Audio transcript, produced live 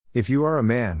If you are a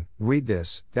man, read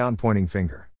this, down pointing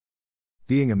finger.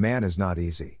 Being a man is not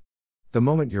easy. The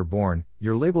moment you're born,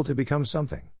 you're labeled to become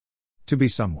something. To be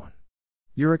someone.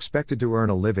 You're expected to earn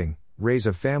a living, raise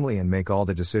a family and make all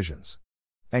the decisions.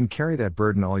 And carry that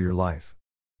burden all your life.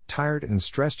 Tired and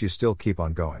stressed, you still keep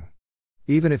on going.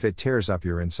 Even if it tears up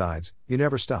your insides, you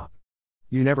never stop.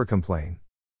 You never complain.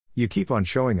 You keep on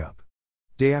showing up.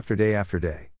 Day after day after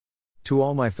day. To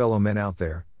all my fellow men out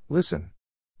there, listen.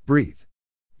 Breathe.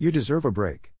 You deserve a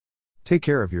break. Take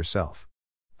care of yourself.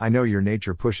 I know your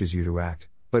nature pushes you to act,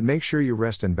 but make sure you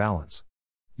rest and balance.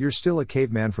 You're still a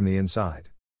caveman from the inside.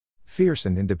 Fierce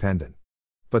and independent.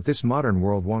 But this modern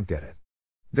world won't get it.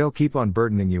 They'll keep on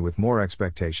burdening you with more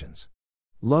expectations.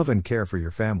 Love and care for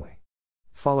your family.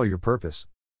 Follow your purpose.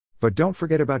 But don't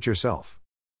forget about yourself.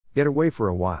 Get away for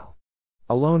a while.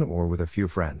 Alone or with a few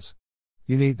friends.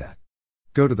 You need that.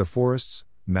 Go to the forests,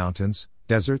 mountains,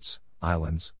 deserts,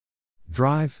 islands.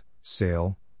 Drive,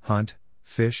 sail, hunt,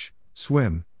 fish,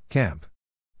 swim, camp.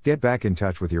 Get back in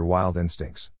touch with your wild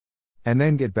instincts. And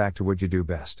then get back to what you do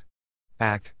best.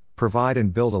 Act, provide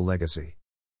and build a legacy.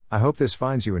 I hope this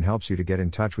finds you and helps you to get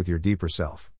in touch with your deeper self.